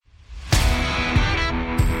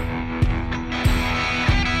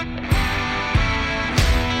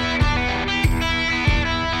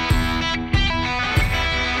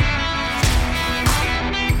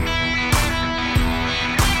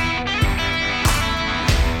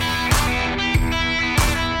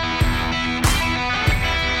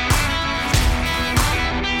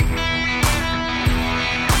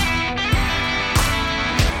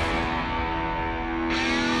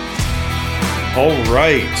All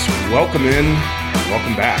right, welcome in,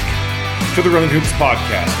 welcome back to the Runnin' Hoops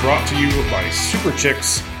podcast, brought to you by Super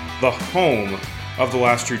Chicks, the home of the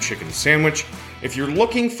last true chicken sandwich. If you're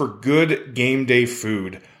looking for good game day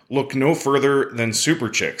food, look no further than Super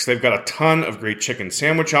Chicks. They've got a ton of great chicken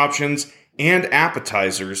sandwich options and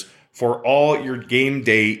appetizers for all your game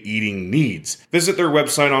day eating needs. Visit their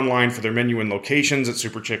website online for their menu and locations at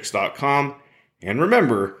superchicks.com. And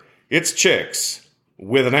remember, it's chicks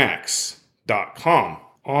with an X.com.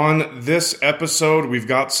 On this episode, we've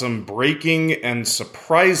got some breaking and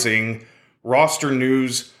surprising roster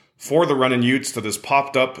news for the Runnin' Utes that has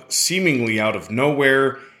popped up seemingly out of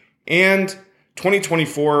nowhere. And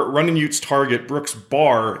 2024 Runnin' Utes target Brooks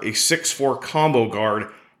Bahr, a 6'4 combo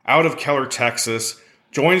guard out of Keller, Texas,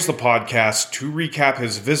 joins the podcast to recap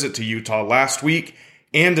his visit to Utah last week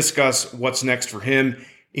and discuss what's next for him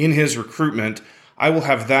in his recruitment. I will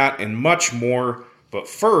have that and much more, but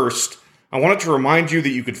first, I wanted to remind you that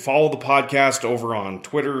you could follow the podcast over on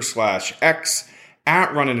Twitter/X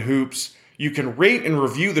at Runnin' Hoops. You can rate and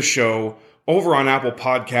review the show over on Apple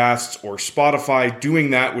Podcasts or Spotify.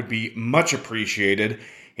 Doing that would be much appreciated.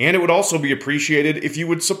 And it would also be appreciated if you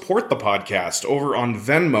would support the podcast over on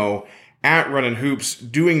Venmo at Runnin' Hoops.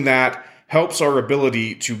 Doing that helps our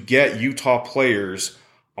ability to get Utah players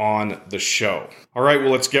on the show. All right,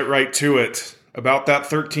 well, let's get right to it. About that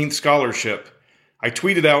 13th scholarship, I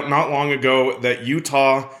tweeted out not long ago that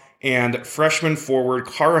Utah and freshman forward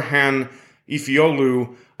Karahan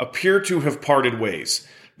Ifeolu appear to have parted ways.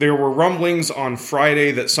 There were rumblings on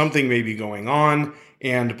Friday that something may be going on,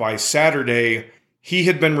 and by Saturday, he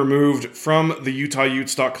had been removed from the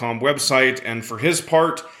UtahUtes.com website, and for his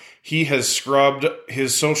part, he has scrubbed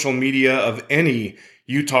his social media of any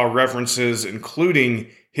Utah references,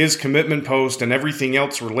 including his commitment post and everything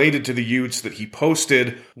else related to the Utes that he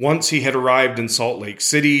posted once he had arrived in Salt Lake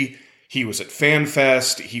City. He was at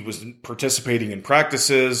FanFest, he was participating in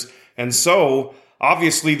practices, and so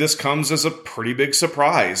obviously this comes as a pretty big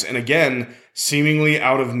surprise, and again, seemingly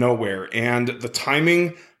out of nowhere, and the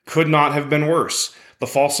timing could not have been worse. The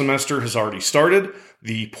fall semester has already started,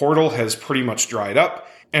 the portal has pretty much dried up,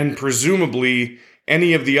 and presumably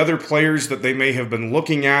any of the other players that they may have been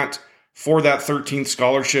looking at for that 13th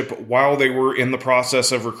scholarship while they were in the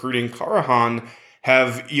process of recruiting Karahan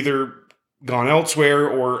have either gone elsewhere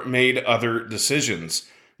or made other decisions.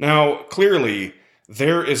 Now, clearly,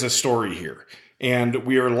 there is a story here, and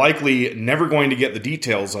we are likely never going to get the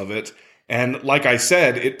details of it. And like I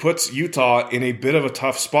said, it puts Utah in a bit of a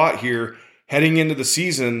tough spot here, heading into the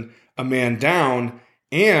season, a man down,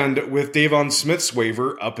 and with Davon Smith's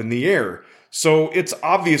waiver up in the air. So it's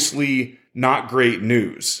obviously not great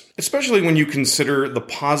news, especially when you consider the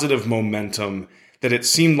positive momentum that it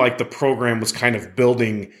seemed like the program was kind of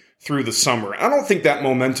building through the summer. I don't think that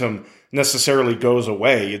momentum necessarily goes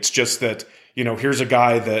away. It's just that, here's a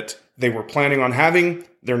guy that they were planning on having,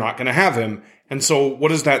 they're not going to have him. And so what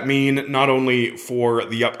does that mean not only for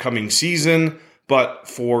the upcoming season, but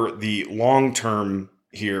for the long term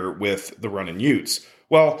here with the Runnin' Utes?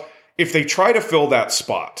 Well, if they try to fill that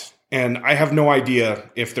spot, and I have no idea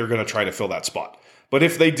if they're going to try to fill that spot, but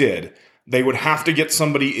if they did, they would have to get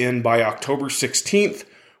somebody in by October 16th,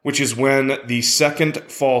 which is when the second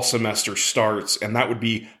fall semester starts, and that would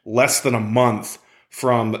be less than a month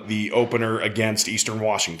from the opener against Eastern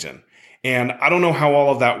Washington. And I don't know how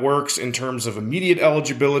all of that works in terms of immediate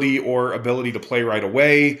eligibility or ability to play right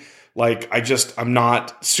away. I'm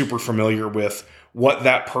not super familiar with what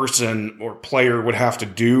that person or player would have to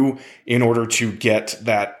do in order to get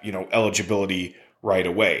that, eligibility right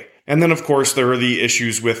away. And then, of course, there are the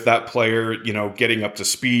issues with that player, getting up to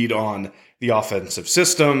speed on the offensive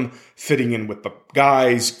system, fitting in with the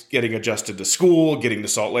guys, getting adjusted to school, getting to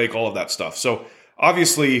Salt Lake, all of that stuff. So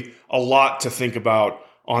obviously a lot to think about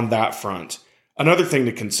on that front. Another thing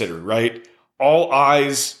to consider, right? All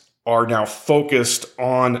eyes are now focused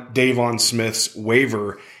on Davon Smith's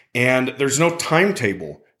waiver, and there's no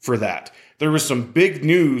timetable for that. There was some big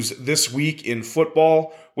news this week in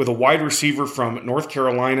football with a wide receiver from North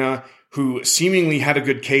Carolina who seemingly had a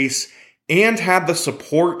good case and had the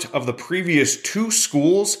support of the previous two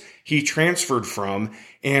schools he transferred from,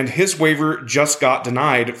 and his waiver just got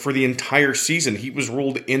denied for the entire season. He was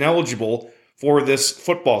ruled ineligible for this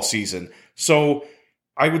football season. So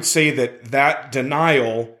I would say that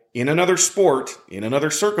denial in another sport, in another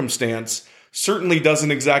circumstance, certainly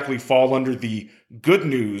doesn't exactly fall under the good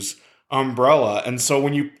news umbrella. And so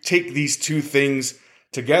when you take these two things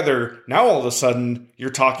together, now all of a sudden you're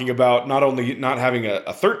talking about not only not having a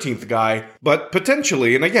 13th guy, but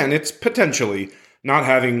potentially, and again, it's potentially, not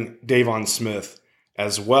having Davon Smith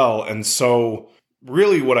as well. And so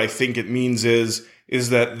really what I think it means is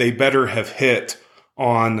that they better have hit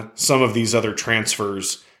on some of these other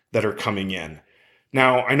transfers that are coming in.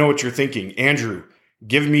 Now, I know what you're thinking. Andrew,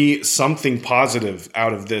 give me something positive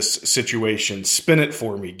out of this situation. Spin it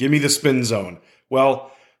for me. Give me the spin zone.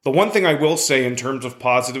 Well, the one thing I will say in terms of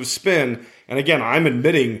positive spin, and again, I'm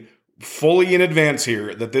admitting fully in advance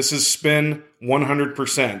here that this is spin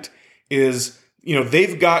 100%, is,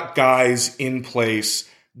 they've got guys in place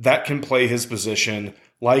that can play his position,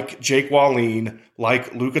 like Jake Wallin,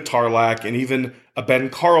 like Luka Tarlak, and even a Ben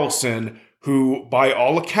Carlson, who, by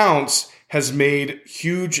all accounts, has made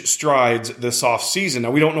huge strides this offseason.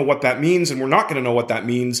 Now, we don't know what that means, and we're not going to know what that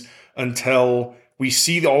means until we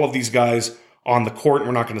see all of these guys on the court.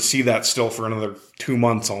 We're not going to see that still for another 2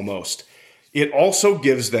 months almost. It also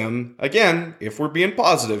gives them, again, if we're being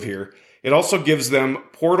positive here, it also gives them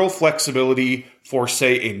portal flexibility for,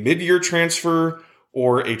 say, a mid-year transfer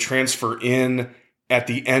or a transfer in at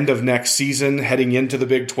the end of next season, heading into the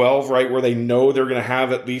Big 12, right, where they know they're going to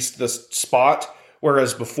have at least this spot,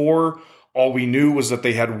 whereas before, all we knew was that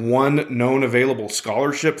they had one known available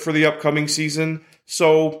scholarship for the upcoming season.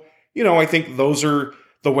 So, I think those are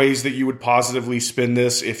the ways that you would positively spin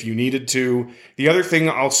this if you needed to. The other thing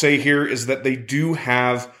I'll say here is that they do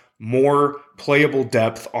have more playable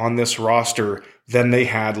depth on this roster than they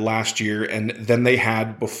had last year and than they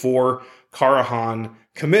had before Karahan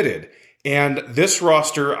committed. And this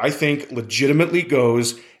roster, I think, legitimately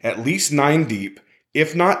goes at least 9 deep,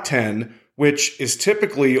 if not 10, which is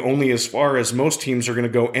typically only as far as most teams are going to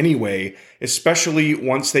go anyway, especially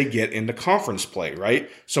once they get into conference play, right?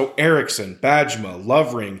 So Erickson, Bajma,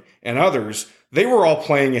 Lovering, and others, they were all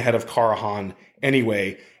playing ahead of Karahan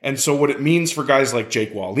anyway. And so what it means for guys like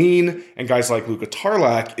Jake Wallin and guys like Luka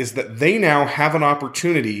Tarlak is that they now have an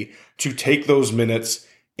opportunity to take those minutes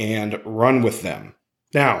and run with them.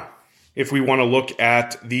 Now, if we want to look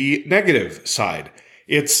at the negative side,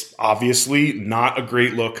 it's obviously not a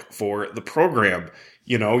great look for the program.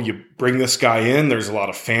 You bring this guy in, there's a lot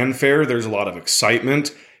of fanfare, there's a lot of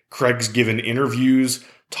excitement. Craig's given interviews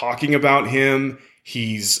talking about him.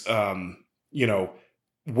 He's,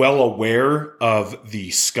 well aware of the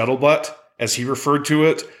scuttlebutt, as he referred to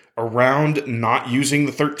it, around not using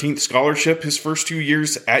the 13th scholarship his first 2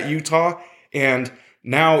 years at Utah. And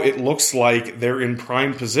now it looks like they're in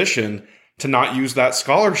prime position to not use that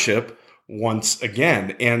scholarship once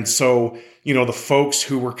again. And so, the folks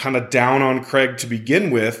who were kind of down on Craig to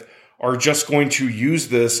begin with are just going to use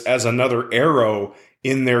this as another arrow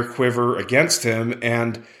in their quiver against him.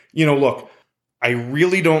 And, look, I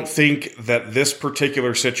really don't think that this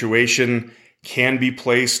particular situation can be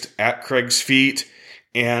placed at Craig's feet.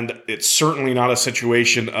 And it's certainly not a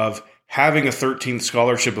situation of having a 13th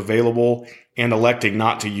scholarship available and electing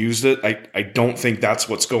not to use it. I don't think that's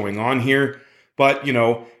what's going on here. But,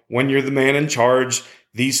 when you're the man in charge,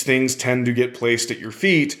 these things tend to get placed at your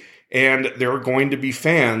feet, and there are going to be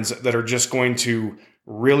fans that are just going to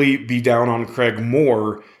really be down on Craig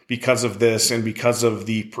more because of this and because of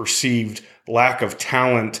the perceived lack of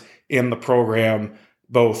talent in the program,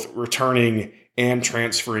 both returning and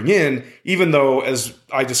transferring in, even though, as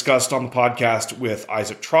I discussed on the podcast with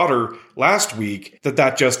Isaac Trotter last week,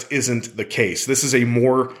 that just isn't the case. This is a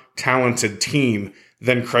more talented team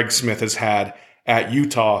than Craig Smith has had at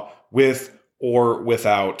Utah with or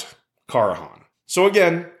without Karahan. So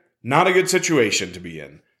again, not a good situation to be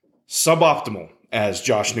in. Suboptimal, as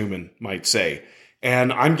Josh Newman might say.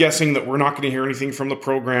 And I'm guessing that we're not going to hear anything from the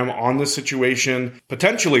program on this situation,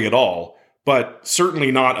 potentially at all, but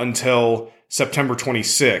certainly not until September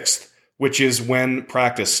 26th, which is when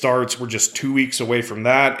practice starts. We're just 2 weeks away from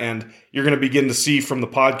that, and you're going to begin to see from the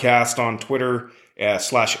podcast on Twitter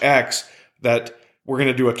 /X that we're going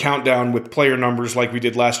to do a countdown with player numbers like we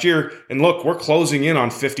did last year. And look, we're closing in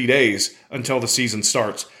on 50 days until the season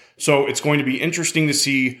starts. So it's going to be interesting to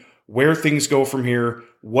see where things go from here,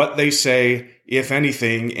 what they say, if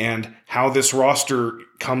anything, and how this roster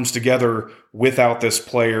comes together without this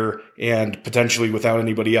player and potentially without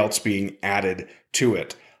anybody else being added to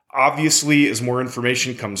it. Obviously, as more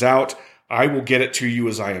information comes out, I will get it to you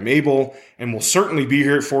as I am able, and we'll certainly be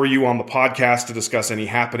here for you on the podcast to discuss any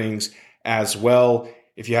happenings as well.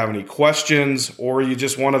 If you have any questions or you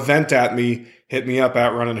just want to vent at me, hit me up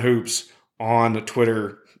at Runnin' Hoops on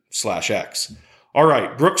Twitter /X. All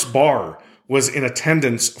right, Brooks Bahr was in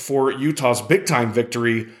attendance for Utah's big-time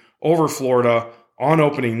victory over Florida on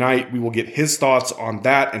opening night. We will get his thoughts on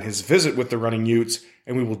that and his visit with the Running Utes,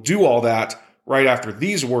 and we will do all that right after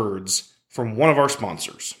these words from one of our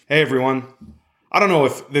sponsors. Hey, everyone. I don't know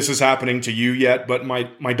if this is happening to you yet, but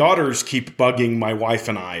my daughters keep bugging my wife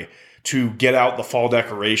and I to get out the fall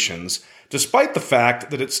decorations despite the fact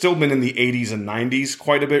that it's still been in the 80s and 90s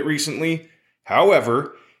quite a bit recently.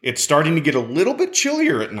 However, it's starting to get a little bit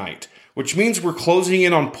chillier at night, which means we're closing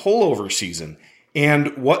in on pullover season.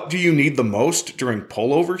 And what do you need the most during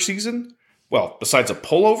pullover season? Well, besides a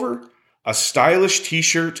pullover, a stylish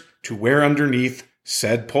t-shirt to wear underneath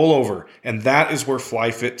said pullover. And that is where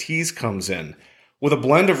FlyFit Tees comes in. With a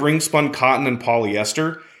blend of ring-spun cotton and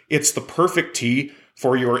polyester, it's the perfect tee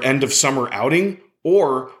for your end of summer outing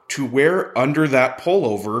or to wear under that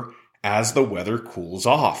pullover as the weather cools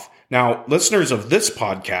off. Now, listeners of this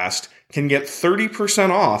podcast can get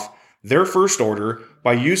 30% off their first order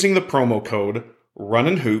by using the promo code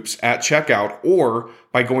RUNNINHOOPS at checkout or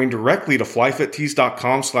by going directly to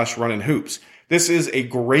flyfittees.com/runninhoops. This is a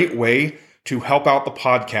great way to help out the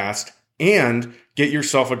podcast and get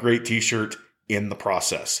yourself a great t-shirt in the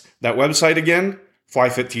process. That website again,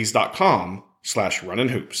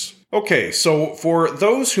 flyfittees.com/runninhoops. Okay, so for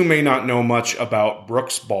those who may not know much about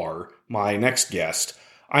Brooks Bahr, my next guest,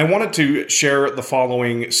 I wanted to share the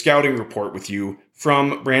following scouting report with you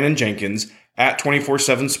from Brandon Jenkins at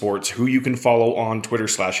 24/7 Sports, who you can follow on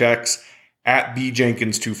Twitter/X at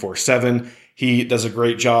bjenkins247. He does a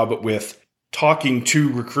great job with talking to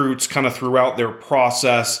recruits kind of throughout their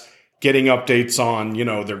process, getting updates on,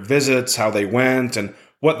 their visits, how they went, and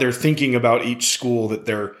what they're thinking about each school that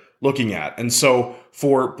they're looking at. And so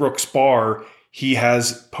for Brooks Bahr, he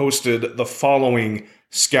has posted the following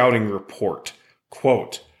scouting report.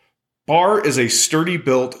 Quote, Bahr is a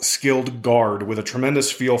sturdy-built, skilled guard with a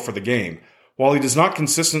tremendous feel for the game. While he does not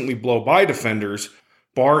consistently blow by defenders,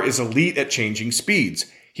 Bahr is elite at changing speeds.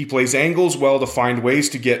 He plays angles well to find ways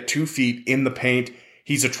to get 2 feet in the paint.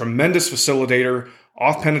 He's a tremendous facilitator,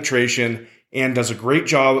 off penetration, and does a great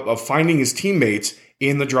job of finding his teammates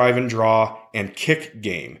in the drive and draw and kick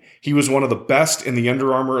game. He was one of the best in the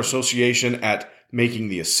Under Armour Association at making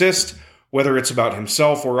the assist. Whether it's about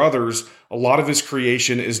himself or others, a lot of his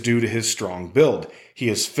creation is due to his strong build. He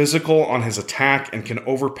is physical on his attack and can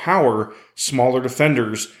overpower smaller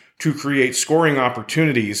defenders to create scoring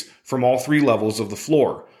opportunities from all 3 levels of the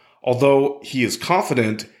floor. Although he is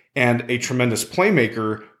confident and a tremendous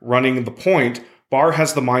playmaker running the point, Bahr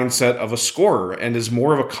has the mindset of a scorer and is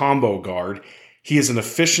more of a combo guard. He is an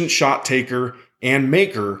efficient shot taker and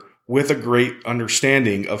maker with a great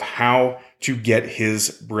understanding of how to get his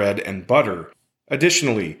bread and butter.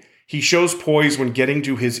 Additionally, he shows poise when getting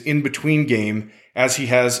to his in-between game, as he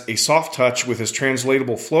has a soft touch with his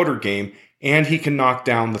translatable floater game, and he can knock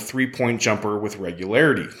down the 3-point jumper with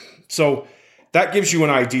regularity. So that gives you an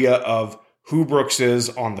idea of who Brooks is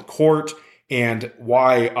on the court and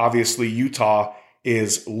why, obviously, Utah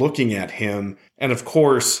is looking at him. And of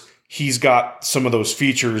course, he's got some of those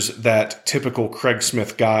features that typical Craig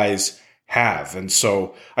Smith guys have. And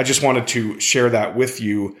so I just wanted to share that with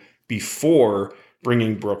you before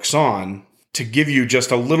bringing Brooks on to give you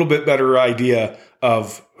just a little bit better idea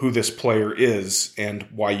of who this player is and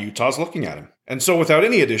why Utah's looking at him. And so without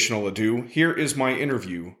any additional ado, here is my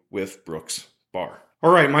interview with Brooks Bahr.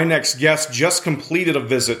 All right, my next guest just completed a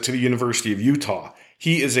visit to the University of Utah.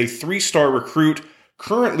 He is a 3-star recruit,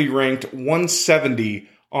 currently ranked 170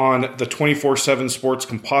 on the 24/7 Sports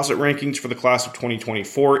composite rankings for the class of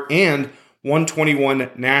 2024 and 121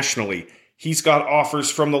 nationally. He's got offers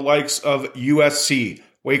from the likes of USC,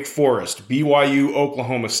 Wake Forest, BYU,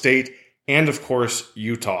 Oklahoma State, and of course,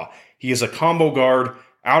 Utah. He is a combo guard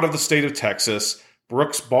out of the state of Texas,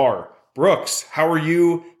 Brooks Bahr. Brooks, how are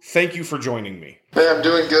you? Thank you for joining me. Hey, I'm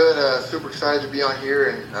doing good. Super excited to be on here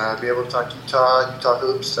and be able to talk Utah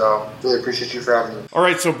hoops. So really appreciate you for having me. All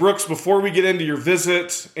right, so Brooks, before we get into your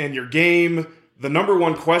visit and your game, the number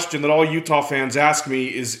one question that all Utah fans ask me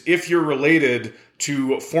is if you're related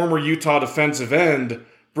to former Utah defensive end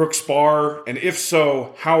Brooks Bahr, and if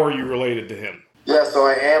so, how are you related to him? Yeah, so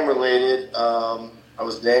I am related. I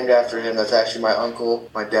was named after him. That's actually my uncle,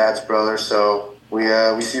 my dad's brother. So we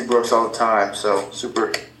see Brooks all the time. So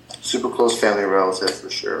super close family relative for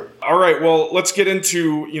sure. All right, well, let's get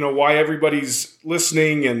into, why everybody's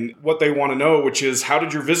listening and what they want to know, which is how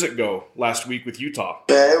did your visit go last week with Utah?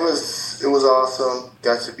 Yeah, it was awesome.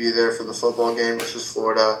 Got to be there for the football game versus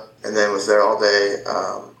Florida, and then was there all day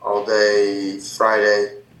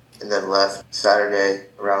Friday, and then left Saturday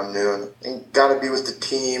around noon. And got to be with the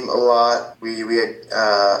team a lot. We had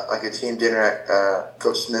a team dinner at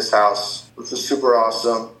Coach Smith's house, which was super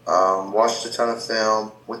awesome. Watched a ton of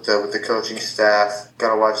film with the coaching staff.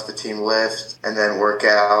 Got to watch the team lift and then work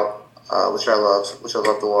out, which I loved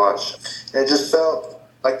to watch. And it just felt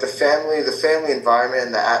like the family environment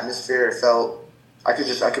and the atmosphere. It felt I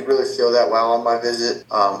could really feel that while on my visit,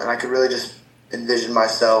 and I could really just envision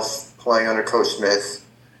myself playing under Coach Smith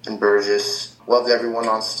and Burgess. Loved everyone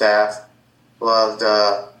on staff. Loved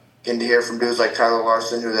getting to hear from dudes like Tyler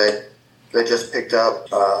Larson, who they just picked up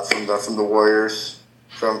from the Warriors,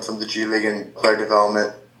 from the G League and player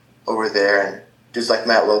development over there, and dudes like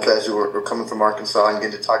Matt Lopez, who were coming from Arkansas, and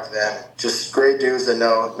getting to talk to them. Just great dudes that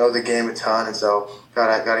know the game a ton, and so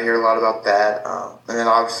got to hear a lot about that. And then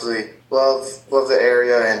obviously love the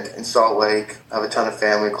area and Salt Lake. I have a ton of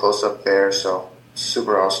family close up there, so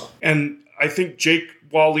super awesome. And I think Jake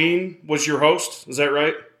Wallin was your host. Is that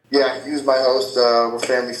right? Yeah, he was my host. We're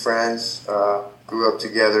family friends. Grew up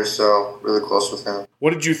together, so really close with him.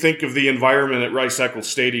 What did you think of the environment at Rice-Eccles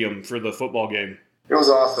Stadium for the football game? It was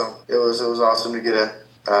awesome. It was awesome to get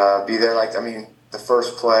to be there. The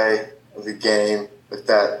first play of the game with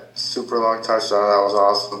that super long touchdown, that was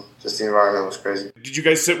awesome. Just the environment was crazy. Did you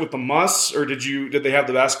guys sit with the Muss, or did they have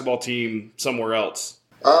the basketball team somewhere else?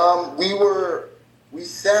 We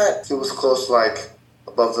sat. It was close,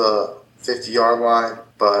 above the 50-yard line,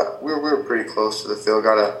 but we were pretty close to the field.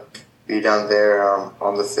 Got to be down there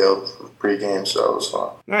on the field for pregame, so it was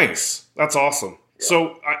fun. Nice. That's awesome. Yeah.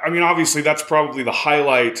 So, obviously that's probably the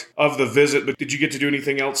highlight of the visit, but did you get to do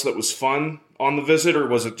anything else that was fun on the visit, or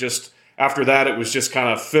was it just, after that, it was just kind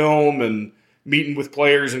of film and meeting with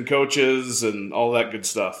players and coaches and all that good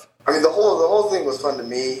stuff? The whole thing was fun to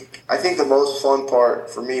me. I think the most fun part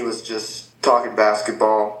for me was just talking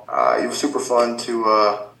basketball. It was super fun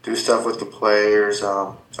to do stuff with the players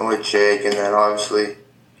and with Jake, and then obviously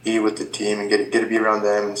eat with the team and get to be around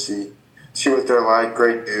them and see what they're like.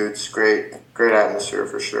 Great dudes, great atmosphere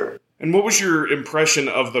for sure. And what was your impression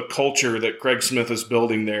of the culture that Craig Smith is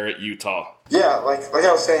building there at Utah? Yeah, like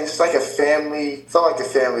I was saying, just like a family. Felt like a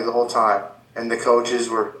family the whole time. And the coaches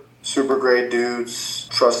were super great dudes.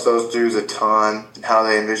 Trust those dudes a ton and how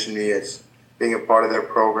they envision me as being a part of their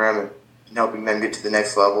program and helping them get to the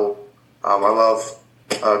next level. I love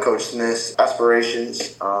Coach Smith's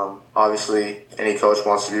aspirations. Obviously, any coach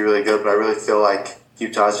wants to be really good, but I really feel like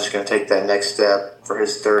Utah's just going to take that next step for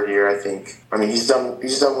his third year, I think. He's done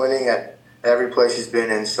winning at every place he's been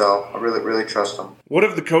in, so I really trust him. What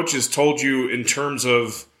have the coaches told you in terms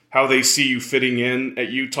of how they see you fitting in at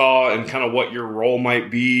Utah and kind of what your role might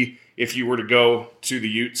be if you were to go to the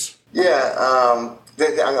Utes? Yeah,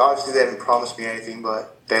 obviously they haven't promised me anything,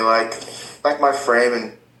 but they like my frame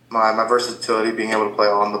and my versatility, being able to play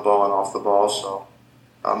on the ball and off the ball. So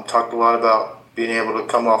talked a lot about being able to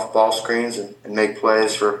come off ball screens and make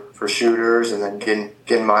plays for shooters, and then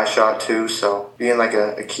getting my shot too. So being like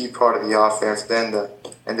a key part of the offense and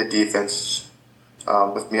the defense.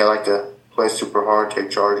 With me, I like to play super hard, take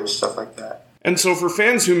charges, stuff like that. And so for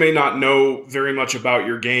fans who may not know very much about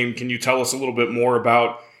your game, can you tell us a little bit more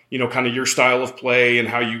about, kind of your style of play and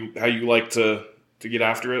how you like to get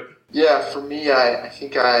after it? Yeah, for me, I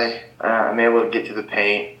think I'm able to get to the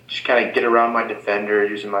paint, just kind of get around my defender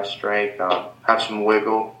using my strength, have some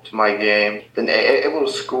wiggle to my game, then able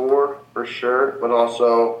to score for sure, but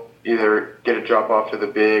also either get a drop off to the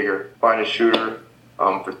big or find a shooter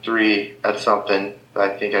for three. That's something that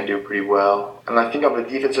I think I do pretty well. And I think on the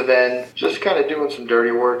defensive end, just kind of doing some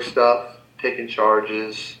dirty work stuff, taking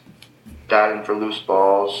charges, diving for loose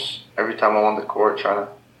balls. Every time I'm on the court, trying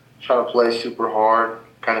to play super hard,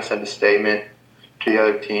 kind of send a statement to the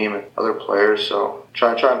other team and other players. So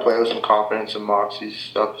try and play with some confidence and moxie,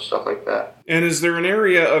 stuff like that. And is there an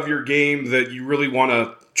area of your game that you really want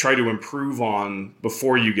to try to improve on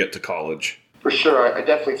before you get to college? For sure. I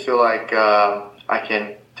definitely feel like I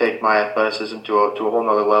can take my athleticism to a whole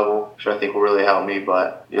nother level, which I think will really help me.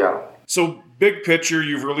 But yeah. So big picture,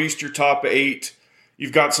 you've released your top 8.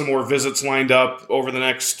 You've got some more visits lined up over the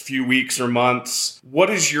next few weeks or months. What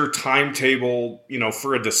is your timetable,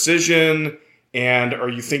 for a decision? And are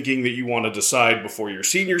you thinking that you want to decide before your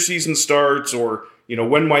senior season starts? Or,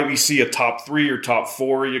 when might we see a top 3 or top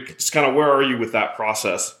 4? Where are you with that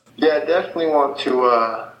process? Yeah, I definitely want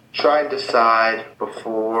to try and decide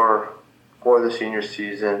before the senior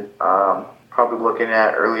season. Probably looking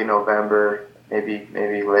at early November, maybe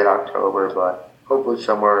late October, but hopefully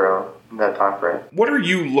somewhere in that time frame. What are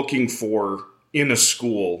you looking for in a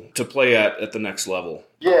school to play at the next level?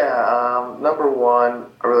 Yeah, number one,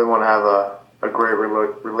 I really want to have a great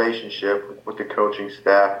relationship with the coaching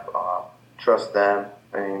staff. Trust them,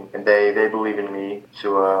 and they believe in me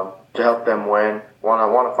to help them win.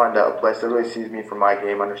 Want to find out a place that really sees me for my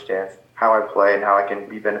game, understands how I play and how I can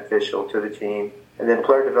be beneficial to the team. And then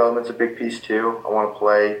player development's a big piece too. I want to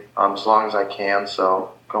play as long as I can,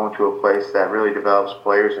 so going to a place that really develops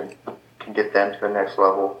players and can get them to the next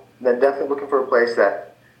level. And then definitely looking for a place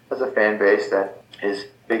that has a fan base that is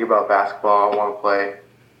big about basketball. I want to play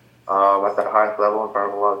at the highest level in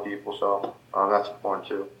front of a lot of people. So that's important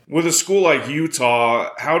too. With a school like Utah,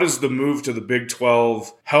 how does the move to the Big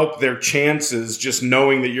 12 help their chances, just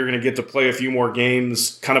knowing that you're going to get to play a few more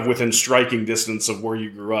games kind of within striking distance of where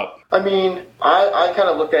you grew up? I mean, I kind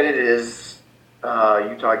of look at it as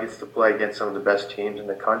Utah gets to play against some of the best teams in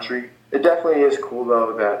the country. It definitely is cool,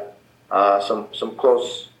 though, that some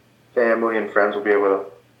close family and friends will be able to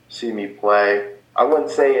see me play. I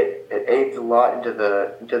wouldn't say it aids a lot into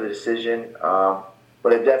the decision,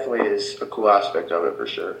 but it definitely is a cool aspect of it for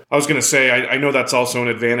sure. I was going to say, I know that's also an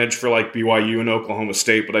advantage for like BYU and Oklahoma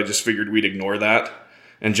State, but I just figured we'd ignore that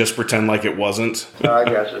and just pretend like it wasn't. I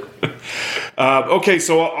gotcha. Okay,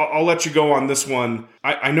 so I'll let you go on this one.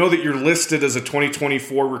 I know that you're listed as a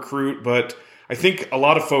 2024 recruit, but I think a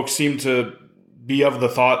lot of folks seem to be of the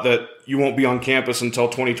thought that you won't be on campus until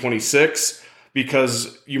 2026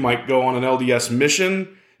 because you might go on an LDS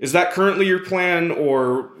mission. Is that currently your plan,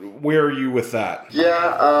 or where are you with that?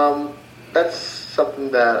 Yeah, that's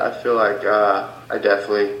something that I feel like I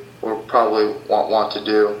definitely will probably want to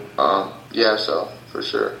do. So for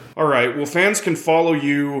sure. All right. Well, fans can follow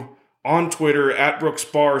you on Twitter at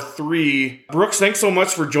BrooksBahr3. Brooks, thanks so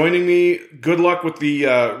much for joining me. Good luck with the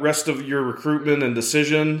rest of your recruitment and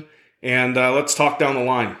decision, and let's talk down the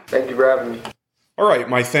line. Thank you for having me. All right.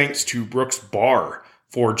 My thanks to Brooks Bahr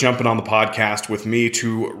for jumping on the podcast with me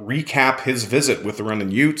to recap his visit with the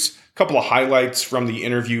Runnin' Utes. A couple of highlights from the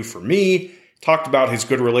interview for me. Talked about his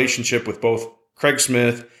good relationship with both Craig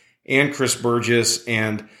Smith and Chris Burgess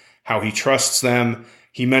and how he trusts them.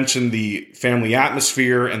 He mentioned the family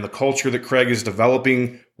atmosphere and the culture that Craig is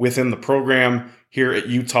developing within the program here at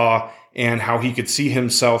Utah and how he could see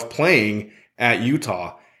himself playing at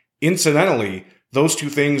Utah. Incidentally, those two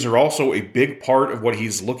things are also a big part of what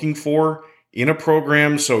he's looking for in a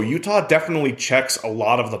program, so Utah definitely checks a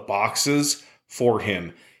lot of the boxes for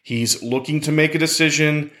him. He's looking to make a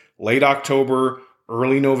decision late October,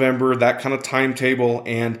 early November, that kind of timetable,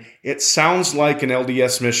 and it sounds like an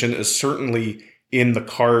LDS mission is certainly in the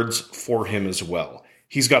cards for him as well.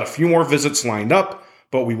 He's got a few more visits lined up,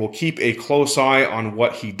 but we will keep a close eye on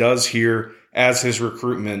what he does here as his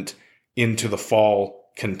recruitment into the fall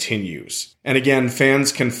continues. And again,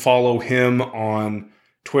 fans can follow him on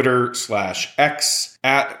Twitter/X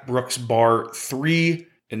at BrooksBahr3.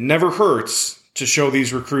 It never hurts to show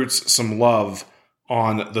these recruits some love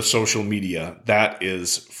on the social media. That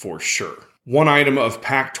is for sure. One item of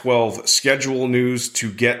Pac-12 schedule news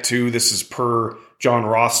to get to. This is per John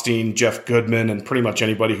Rothstein, Jeff Goodman, and pretty much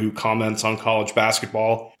anybody who comments on college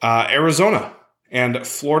basketball. Arizona and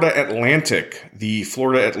Florida Atlantic, the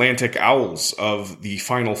Florida Atlantic Owls of the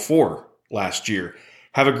Final Four last year,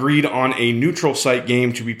 have agreed on a neutral site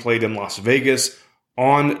game to be played in Las Vegas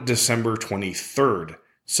on December 23rd.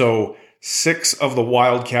 So 6 of the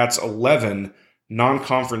Wildcats' 11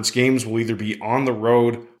 non-conference games will either be on the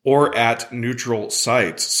road or at neutral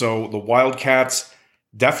sites. So the Wildcats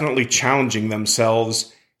definitely challenging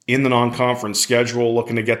themselves in the non-conference schedule,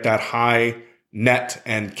 looking to get that high net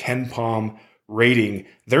and KenPom rating.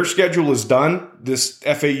 Their schedule is done. This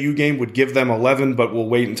FAU game would give them 11, but we'll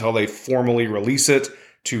wait until they formally release it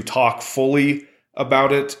to talk fully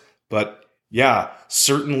about it. But yeah,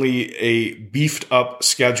 certainly a beefed up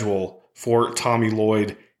schedule for Tommy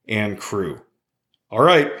Lloyd and crew. All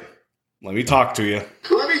right, let me talk to you.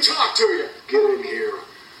 Let me talk to you. Get in here.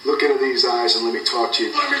 Look into these eyes and let me talk to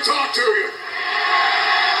you. Let me talk to you.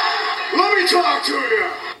 Let me talk to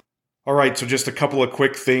you. All right, so just a couple of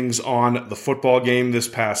quick things on the football game this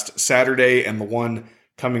past Saturday and the one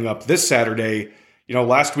coming up this Saturday. You know,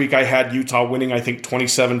 last week I had Utah winning, I think,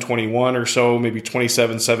 27-21 or so, maybe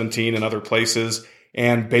 27-17 in other places,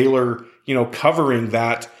 and Baylor, covering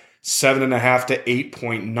that 7.5 to 8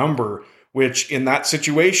 point number, which in that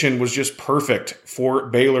situation was just perfect for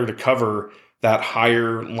Baylor to cover that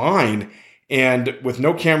higher line. And with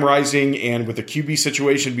no Cam Rising and with the QB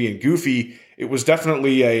situation being goofy, it was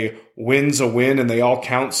definitely a win's a win and they all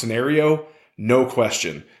count scenario, no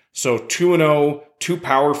question. So 2-0, 2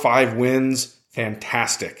 Power 5 wins,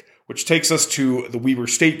 fantastic. Which takes us to the Weber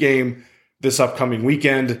State game this upcoming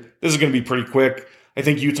weekend. This is going to be pretty quick. I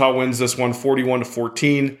think Utah wins this one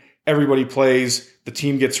 41-14. Everybody plays. The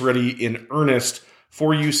team gets ready in earnest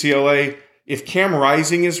for UCLA. If Cam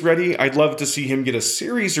Rising is ready, I'd love to see him get a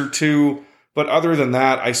series or two. But other than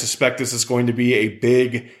that, I suspect this is going to be a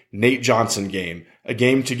big Nate Johnson game. A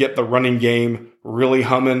game to get the running game really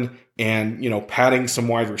humming and, padding some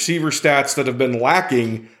wide receiver stats that have been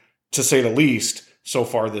lacking, to say the least, so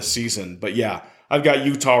far this season. But yeah, I've got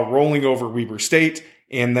Utah rolling over Weber State.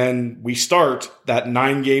 And then we start that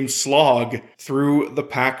 9-game slog through the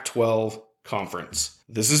Pac-12 conference.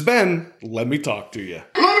 This has been Let Me Talk to You.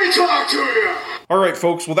 Let me me talk to you. All right,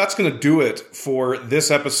 folks. Well, that's going to do it for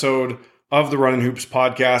this episode of the Runnin' Hoops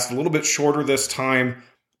podcast. A little bit shorter this time,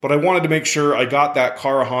 but I wanted to make sure I got that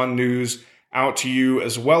Carahan news out to you,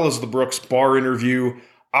 as well as the Brooks Bahr interview.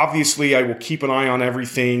 Obviously, I will keep an eye on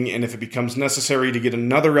everything, and if it becomes necessary to get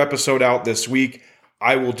another episode out this week,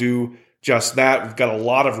 I will do just that. We've got a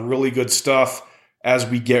lot of really good stuff as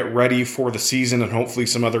we get ready for the season, and hopefully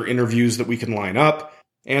some other interviews that we can line up.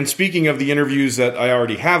 And speaking of the interviews that I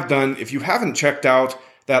already have done, if you haven't checked out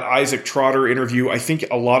that Isaac Trotter interview, I think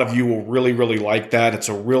a lot of you will really, really like that. It's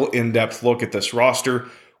a real in-depth look at this roster,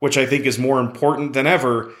 which I think is more important than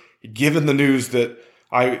ever, given the news that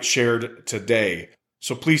I shared today.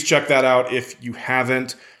 So please check that out if you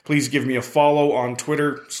haven't. Please give me a follow on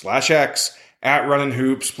Twitter/X at Runnin'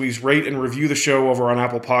 Hoops. Please rate and review the show over on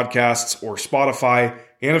Apple Podcasts or Spotify.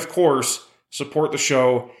 And of course, support the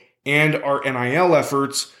show and our NIL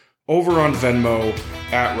efforts over on Venmo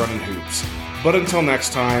at Runnin' Hoops. But until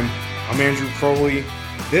next time, I'm Andrew Crowley.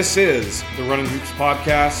 This is the Runnin' Hoops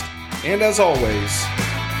podcast. And as always,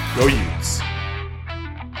 go Utes.